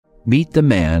Meet the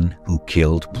man who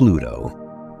killed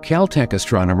Pluto. Caltech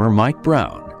astronomer Mike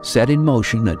Brown set in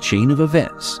motion a chain of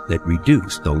events that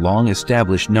reduced the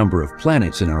long-established number of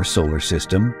planets in our solar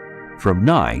system from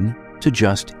 9 to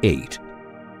just 8.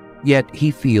 Yet he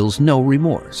feels no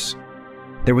remorse.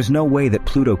 There was no way that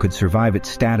Pluto could survive its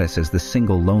status as the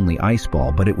single lonely ice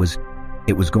ball, but it was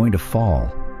going to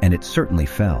fall, and it certainly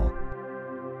fell.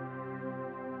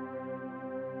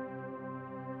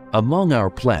 Among our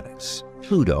planets,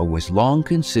 Pluto was long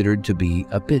considered to be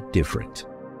a bit different.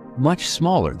 Much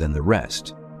smaller than the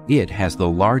rest, it has the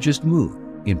largest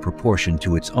moon in proportion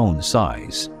to its own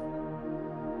size.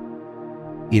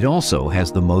 It also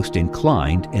has the most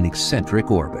inclined and eccentric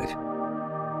orbit.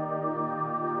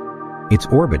 Its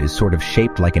orbit is sort of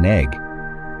shaped like an egg.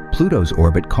 Pluto's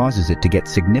orbit causes it to get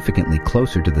significantly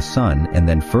closer to the Sun and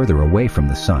then further away from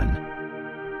the Sun.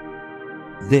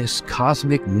 This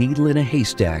cosmic needle in a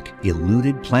haystack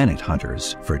eluded planet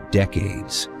hunters for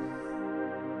decades.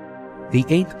 The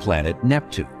 8th planet,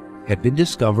 Neptune, had been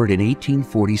discovered in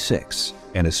 1846,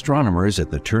 and astronomers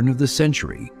at the turn of the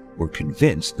century were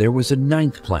convinced there was a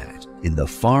 9th planet in the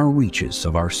far reaches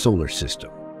of our solar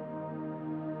system.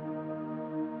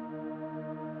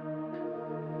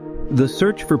 The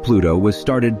search for Pluto was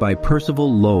started by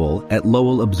Percival Lowell at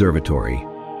Lowell Observatory.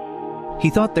 He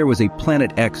thought there was a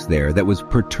planet X there that was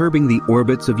perturbing the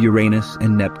orbits of Uranus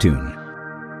and Neptune.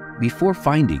 Before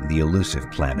finding the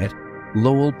elusive planet,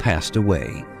 Lowell passed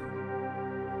away.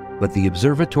 But the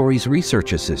observatory's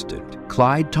research assistant,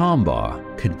 Clyde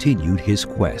Tombaugh, continued his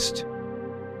quest.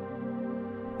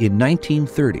 In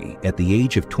 1930, at the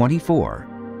age of 24,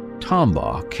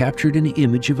 Tombaugh captured an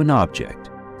image of an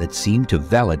object that seemed to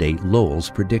validate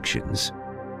Lowell's predictions.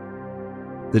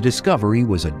 The discovery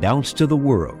was announced to the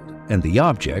world, and the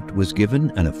object was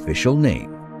given an official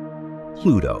name,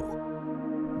 Pluto.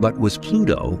 But was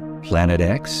Pluto Planet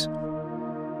X?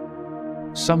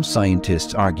 Some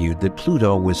scientists argued that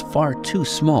Pluto was far too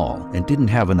small and didn't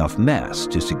have enough mass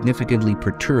to significantly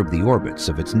perturb the orbits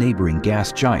of its neighboring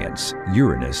gas giants,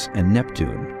 Uranus and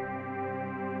Neptune.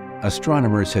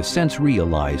 Astronomers have since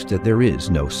realized that there is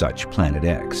no such Planet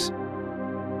X.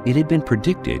 It had been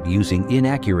predicted using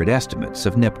inaccurate estimates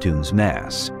of Neptune's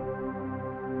mass.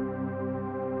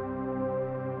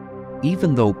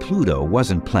 Even though Pluto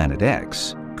wasn't Planet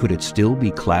X, could it still be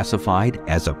classified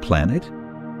as a planet?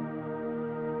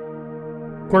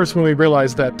 Of course, when we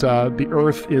realized that the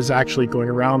Earth is actually going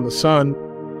around the Sun,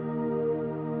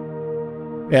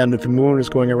 and that the Moon is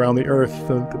going around the Earth,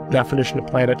 the definition of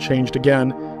planet changed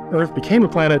again. Earth became a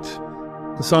planet,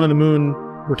 the Sun and the Moon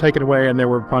were taken away, and there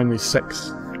were finally 6.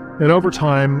 And over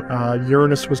time,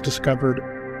 Uranus was discovered,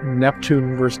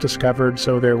 Neptune was discovered,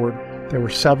 so there were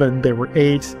 7, there were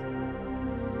 8.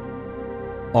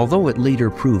 Although it later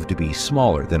proved to be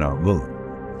smaller than our Moon,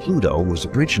 Pluto was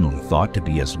originally thought to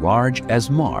be as large as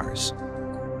Mars.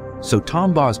 So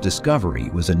Tombaugh's discovery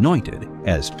was anointed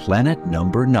as planet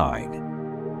number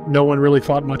 9. No one really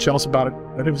thought much else about it,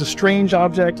 but it was a strange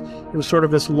object. It was sort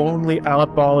of this lonely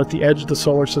outball at the edge of the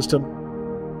solar system,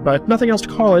 but nothing else to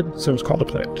call it, so it was called a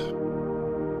planet.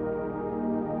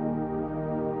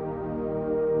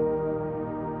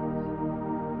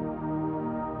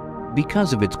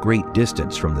 Because of its great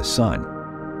distance from the Sun,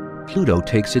 Pluto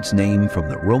takes its name from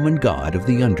the Roman god of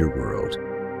the underworld.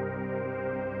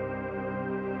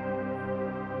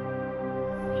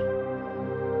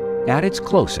 At its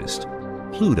closest,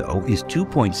 Pluto is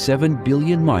 2.7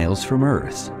 billion miles from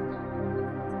Earth.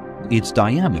 Its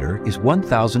diameter is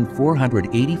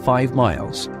 1,485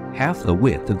 miles, half the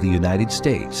width of the United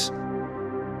States.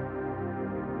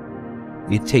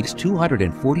 It takes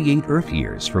 248 Earth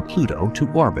years for Pluto to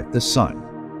orbit the Sun.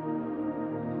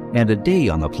 And a day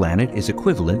on the planet is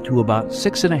equivalent to about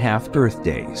 6.5 Earth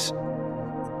days.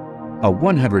 A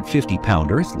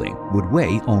 150-pound Earthling would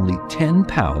weigh only 10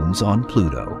 pounds on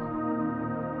Pluto.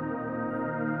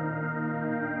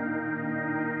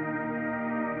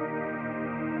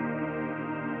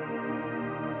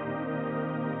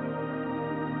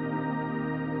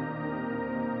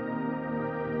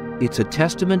 It's a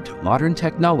testament to modern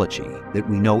technology that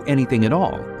we know anything at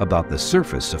all about the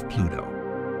surface of Pluto.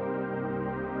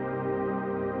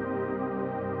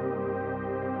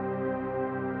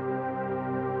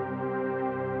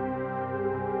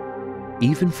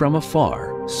 Even from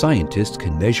afar, scientists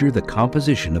can measure the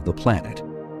composition of the planet.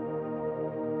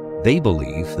 They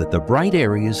believe that the bright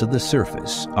areas of the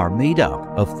surface are made up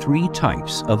of 3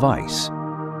 types of ice.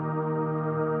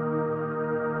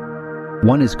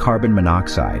 One is carbon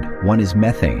monoxide, one is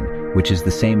methane, which is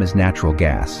the same as natural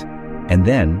gas, and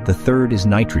then the third is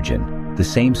nitrogen, the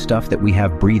same stuff that we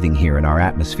have breathing here in our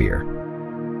atmosphere.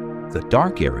 The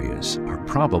dark areas are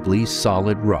probably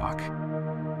solid rock.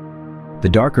 The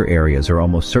darker areas are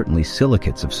almost certainly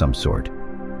silicates of some sort.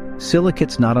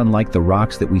 Silicates not unlike the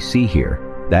rocks that we see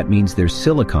here. That means there's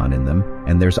silicon in them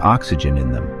and there's oxygen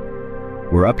in them.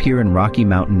 We're up here in Rocky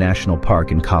Mountain National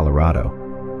Park in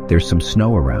Colorado. There's some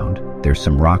snow around, there's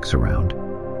some rocks around.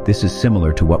 This is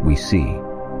similar to what we see,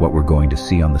 what we're going to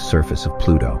see on the surface of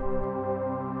Pluto.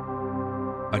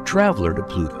 A traveler to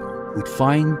Pluto would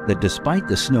find that despite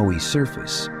the snowy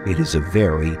surface, it is a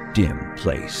very dim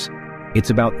place.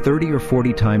 It's about 30 or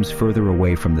 40 times further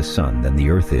away from the sun than the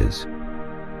Earth is.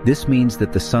 This means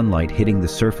that the sunlight hitting the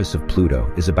surface of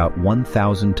Pluto is about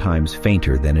 1,000 times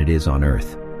fainter than it is on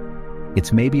Earth.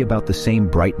 It's maybe about the same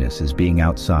brightness as being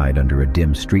outside under a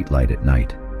dim streetlight at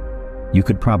night. You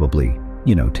could probably,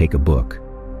 take a book.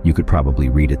 You could probably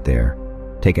read it there.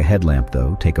 Take a headlamp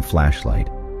though, take a flashlight.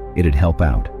 It'd help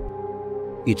out.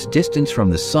 Its distance from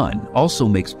the sun also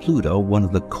makes Pluto one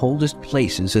of the coldest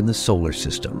places in the solar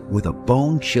system, with a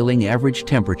bone-chilling average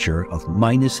temperature of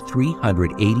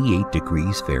 -388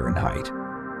 degrees Fahrenheit.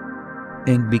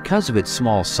 And because of its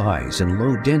small size and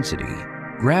low density,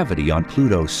 gravity on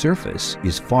Pluto's surface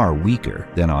is far weaker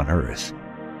than on Earth.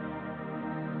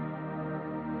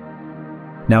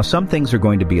 Now, some things are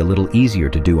going to be a little easier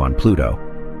to do on Pluto.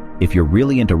 If you're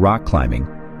really into rock climbing,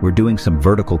 we're doing some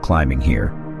vertical climbing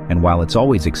here. And while it's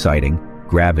always exciting,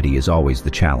 gravity is always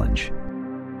the challenge.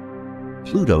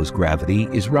 Pluto's gravity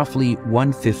is roughly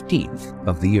 1/15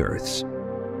 of the Earth's.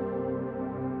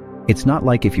 It's not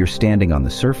like if you're standing on the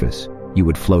surface, you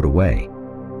would float away.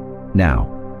 Now,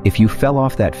 if you fell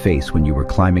off that face when you were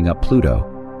climbing up Pluto,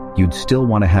 you'd still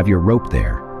want to have your rope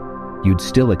there. You'd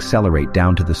still accelerate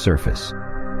down to the surface.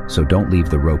 So don't leave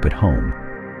the rope at home.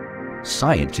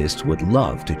 Scientists would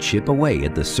love to chip away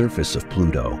at the surface of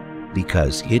Pluto,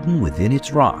 because hidden within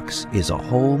its rocks is a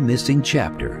whole missing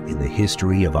chapter in the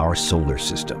history of our solar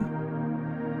system.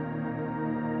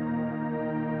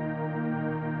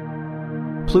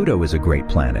 Pluto is a great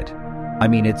planet. I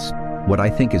mean, it's what I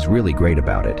think is really great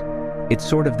about it. It's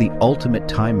sort of the ultimate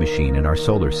time machine in our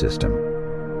solar system.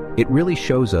 It really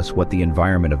shows us what the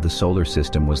environment of the solar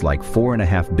system was like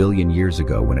 4.5 billion years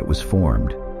ago when it was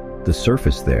formed. The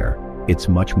surface there, it's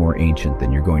much more ancient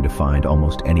than you're going to find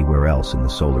almost anywhere else in the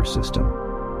solar system.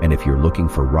 And if you're looking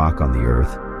for rock on the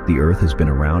Earth has been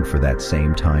around for that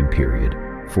same time period,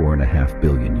 4.5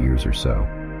 billion years or so.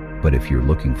 But if you're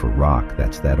looking for rock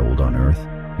that's that old on Earth,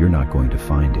 you're not going to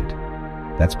find it.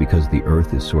 That's because the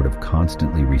Earth is sort of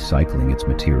constantly recycling its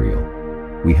material.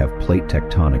 We have plate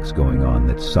tectonics going on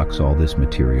that sucks all this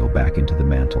material back into the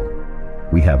mantle.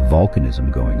 We have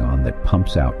volcanism going on that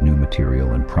pumps out new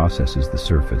material and processes the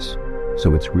surface.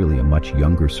 So it's really a much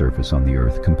younger surface on the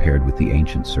Earth compared with the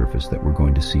ancient surface that we're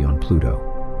going to see on Pluto.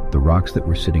 The rocks that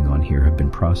we're sitting on here have been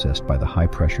processed by the high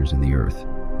pressures in the Earth.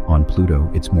 On Pluto,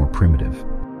 it's more primitive.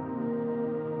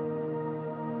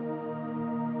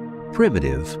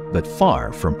 Primitive, but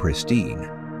far from pristine.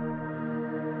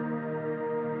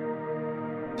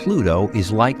 Pluto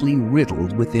is likely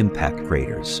riddled with impact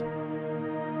craters.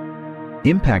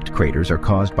 Impact craters are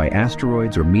caused by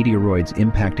asteroids or meteoroids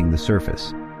impacting the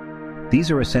surface. These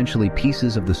are essentially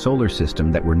pieces of the solar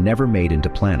system that were never made into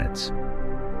planets.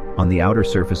 On the outer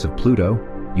surface of Pluto,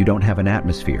 you don't have an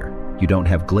atmosphere, you don't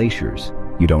have glaciers,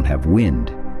 you don't have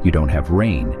wind, you don't have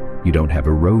rain, you don't have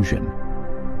erosion.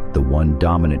 The one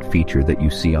dominant feature that you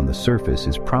see on the surface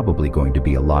is probably going to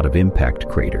be a lot of impact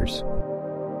craters.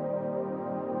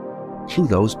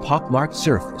 Pluto's pockmarked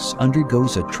surface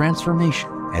undergoes a transformation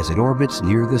as it orbits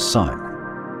near the Sun.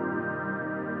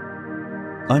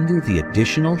 Under the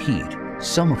additional heat,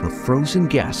 some of the frozen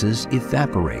gases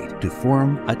evaporate to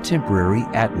form a temporary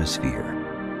atmosphere.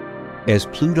 As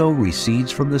Pluto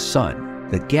recedes from the Sun,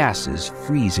 the gases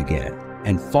freeze again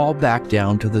and fall back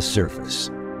down to the surface.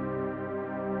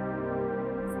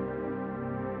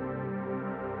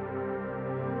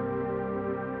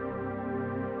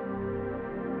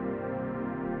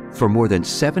 For more than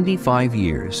 75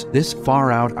 years, this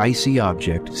far-out icy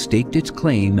object staked its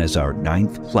claim as our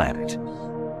 9th planet.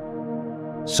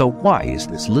 So why is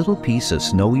this little piece of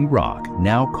snowy rock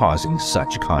now causing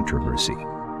such controversy?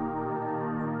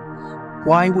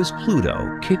 Why was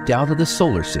Pluto kicked out of the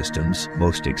solar system's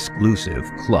most exclusive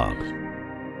club?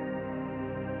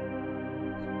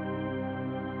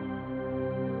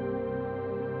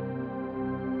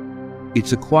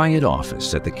 It's a quiet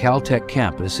office at the Caltech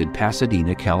campus in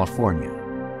Pasadena, California.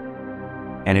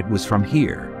 And it was from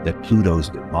here that Pluto's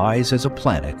demise as a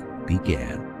planet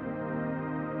began.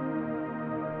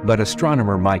 But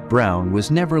astronomer Mike Brown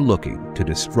was never looking to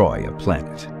destroy a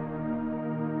planet.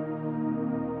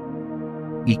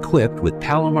 Equipped with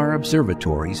Palomar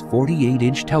Observatory's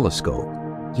 48-inch telescope,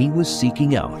 he was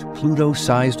seeking out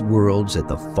Pluto-sized worlds at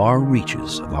the far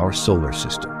reaches of our solar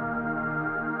system.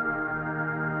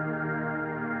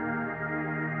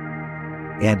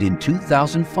 And in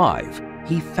 2005,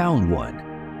 he found one,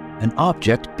 an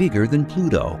object bigger than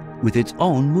Pluto with its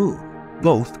own moon,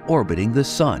 both orbiting the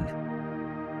Sun.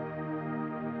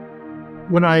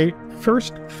 When I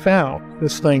first found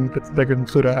this thing that's bigger than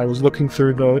Pluto, I was looking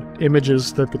through the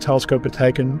images that the telescope had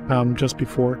taken just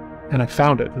before, and I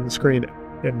found it in the screen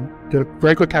and did a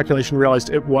very quick calculation,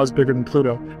 realized it was bigger than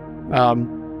Pluto.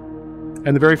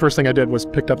 And the very first thing I did was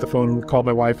picked up the phone and called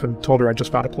my wife and told her I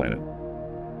just found a planet.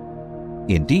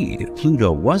 Indeed,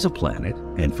 Pluto was a planet,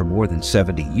 and for more than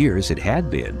 70 years it had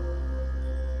been.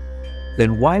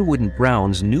 Then why wouldn't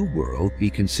Brown's new world be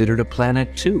considered a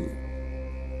planet too?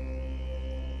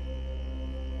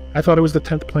 I thought it was the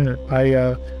 10th planet.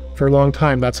 For a long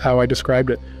time, that's how I described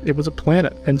it. It was a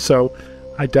planet. And so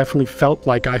I definitely felt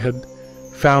like I had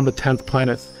found the 10th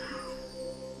planet.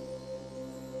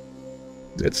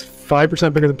 It's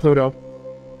 5% bigger than Pluto.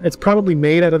 It's probably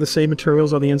made out of the same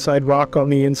materials on the inside, rock on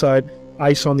the inside,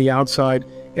 ice on the outside,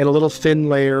 and a little thin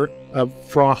layer of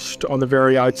frost on the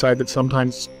very outside that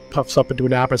sometimes puffs up into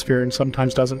an atmosphere and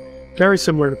sometimes doesn't. Very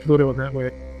similar to Pluto in that way.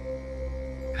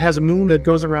 It has a moon that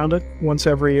goes around it once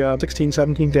every 16,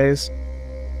 17 days.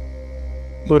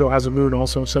 Pluto has a moon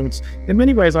also, so it's, in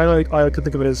many ways, I like to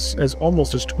think of it as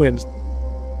almost as twins.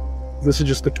 This is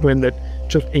just the twin that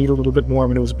just ate a little bit more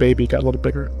when it was a baby, got a little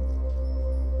bigger.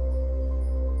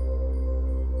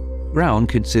 Brown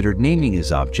considered naming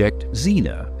his object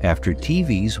Xena after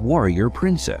TV's warrior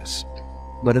princess,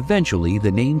 but eventually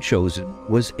the name chosen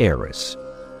was Eris,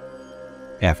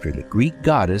 after the Greek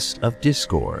goddess of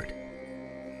discord.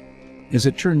 As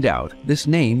it turned out, this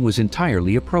name was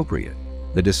entirely appropriate.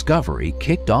 The discovery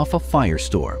kicked off a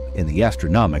firestorm in the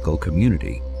astronomical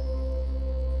community.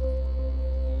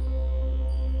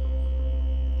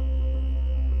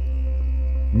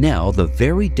 Now, the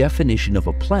very definition of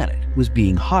a planet was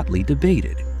being hotly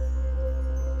debated.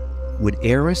 Would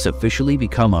Eris officially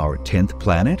become our 10th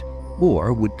planet,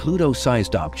 or would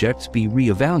Pluto-sized objects be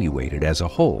reevaluated as a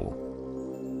whole?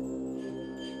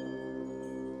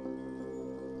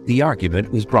 The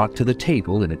argument was brought to the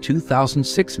table in a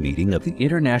 2006 meeting of the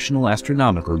International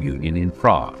Astronomical Union in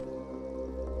Prague.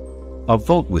 A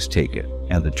vote was taken,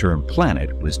 and the term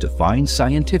planet was defined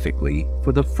scientifically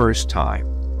for the first time.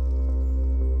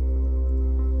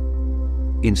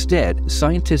 Instead,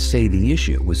 scientists say the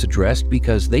issue was addressed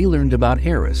because they learned about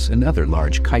Eris and other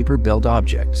large Kuiper Belt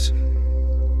objects.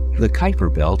 The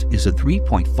Kuiper Belt is a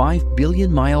 3.5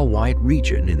 billion mile wide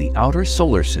region in the outer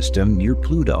solar system near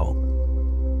Pluto.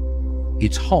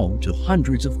 It's home to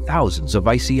hundreds of thousands of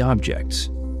icy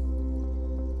objects,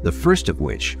 the first of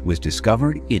which was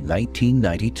discovered in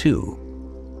 1992.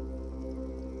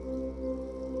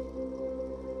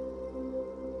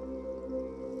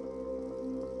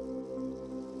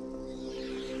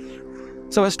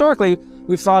 So historically,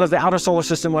 we've thought of the outer solar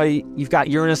system where you've got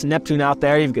Uranus and Neptune out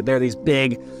there. There are these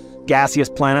big gaseous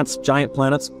planets, giant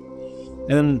planets.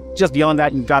 And then just beyond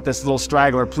that, you've got this little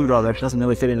straggler, Pluto, that doesn't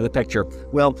really fit into the picture.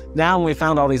 Well, now when we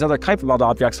found all these other Kuiper Belt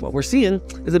objects, what we're seeing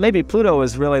is that maybe Pluto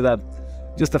is really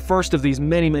just the first of these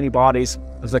many, many bodies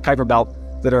of the Kuiper Belt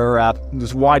that are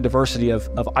this wide diversity of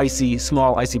icy,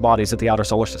 small icy bodies at the outer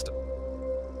solar system.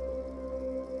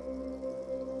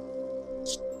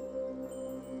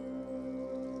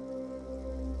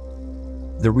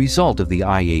 The result of the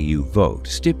IAU vote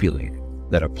stipulated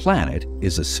that a planet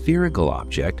is a spherical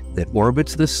object that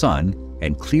orbits the Sun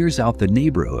and clears out the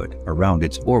neighborhood around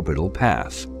its orbital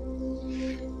path.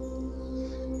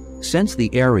 Since the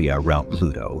area around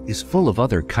Pluto is full of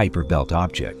other Kuiper Belt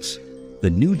objects, the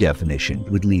new definition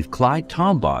would leave Clyde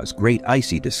Tombaugh's great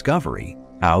icy discovery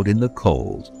out in the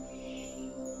cold.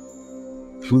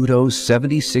 Pluto's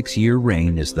 76-year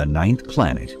reign as the 9th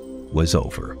planet was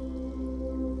over.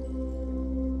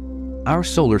 Our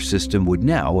solar system would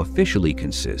now officially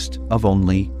consist of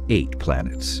only 8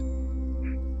 planets.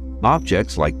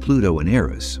 Objects like Pluto and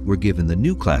Eris were given the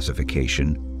new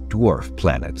classification, dwarf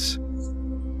planets.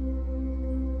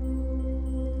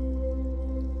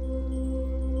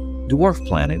 Dwarf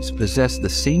planets possess the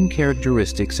same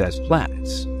characteristics as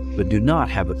planets, but do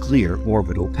not have a clear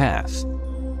orbital path.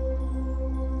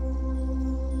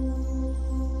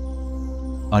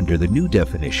 Under the new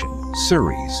definition,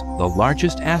 Ceres, the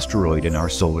largest asteroid in our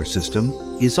solar system,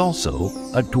 is also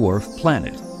a dwarf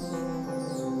planet.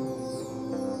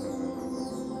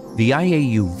 The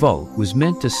IAU vote was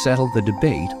meant to settle the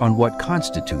debate on what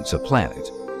constitutes a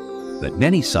planet, but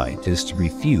many scientists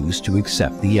refuse to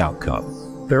accept the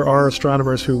outcome. there are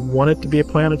astronomers who want it to be a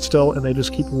planet still, and they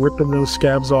just keep ripping those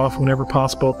scabs off whenever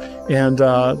possible, and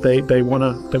they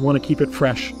want to keep it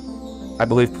fresh. I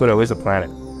believe Pluto is a planet.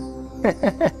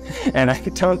 And I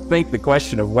don't think the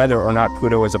question of whether or not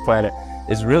Pluto is a planet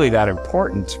is really that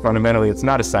important. Fundamentally, it's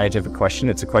not a scientific question,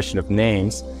 it's a question of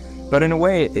names. But in a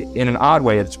way, in an odd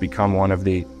way, it's become one of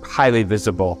the highly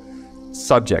visible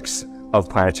subjects of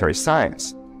planetary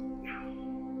science.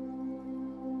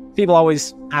 People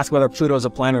always ask whether Pluto is a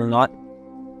planet or not.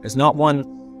 There's not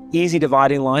one easy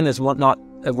dividing line. There's one not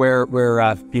where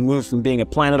you move from being a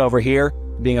planet over here,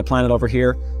 being a planet over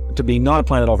here, to being not a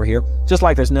planet over here, just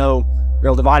like there's no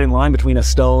real dividing line between a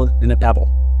stone and a pebble.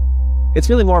 It's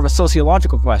really more of a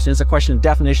sociological question. It's a question of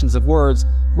definitions of words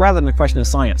rather than a question of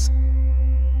science.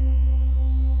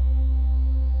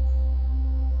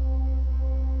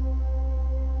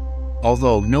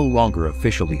 Although no longer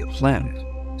officially a planet,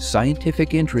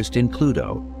 scientific interest in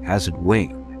Pluto hasn't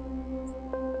waned.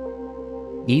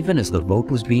 Even as the vote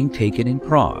was being taken in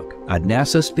Prague, a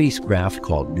NASA spacecraft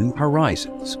called New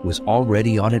Horizons was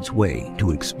already on its way to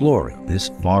exploring this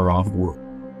far-off world.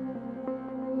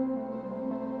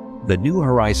 The New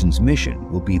Horizons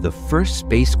mission will be the first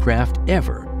spacecraft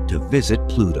ever to visit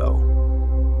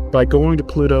Pluto. By going to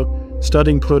Pluto,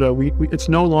 studying Pluto, it's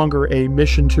no longer a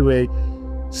mission to a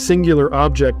singular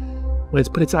object,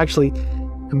 but it's actually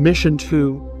a mission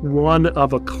to one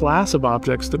of a class of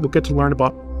objects that we'll get to learn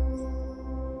about.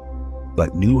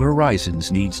 But New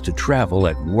Horizons needs to travel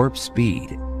at warp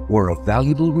speed, or a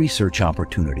valuable research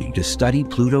opportunity to study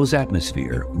Pluto's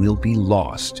atmosphere will be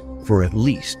lost for at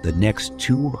least the next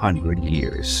 200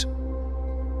 years.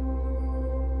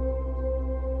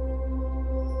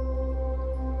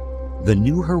 The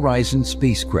New Horizons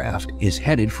spacecraft is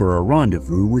headed for a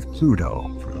rendezvous with Pluto.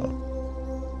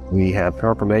 We have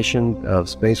confirmation of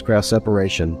spacecraft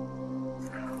separation.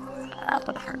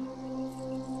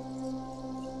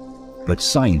 But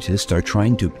scientists are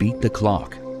trying to beat the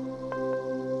clock.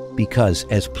 Because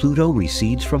as Pluto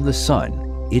recedes from the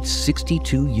Sun, its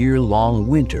 62-year-long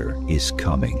winter is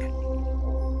coming.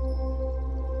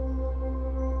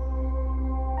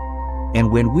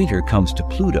 And when winter comes to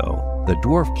Pluto, the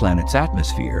dwarf planet's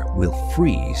atmosphere will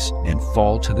freeze and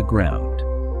fall to the ground.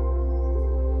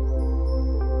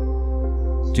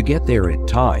 To get there in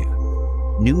time,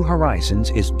 New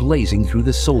Horizons is blazing through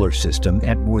the solar system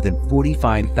at more than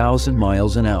 45,000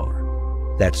 miles an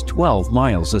hour. That's 12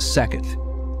 miles a second.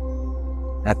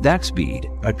 At that speed,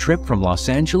 a trip from Los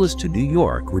Angeles to New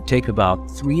York would take about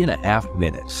 3.5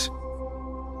 minutes.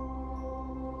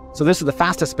 So this is the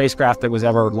fastest spacecraft that was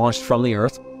ever launched from the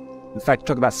Earth. In fact, it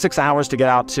took about 6 hours to get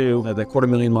out to the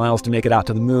 250,000 miles to make it out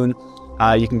to the moon.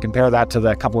 You can compare that to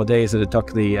the couple of days that it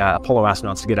took the Apollo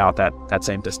astronauts to get out that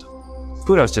same distance.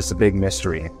 Pluto's just a big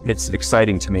mystery. It's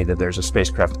exciting to me that there's a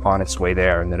spacecraft on its way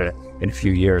there, and that in a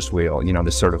few years we'll,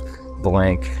 this sort of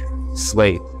blank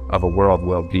slate of a world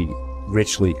will be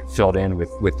richly filled in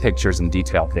with pictures and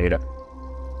detailed data.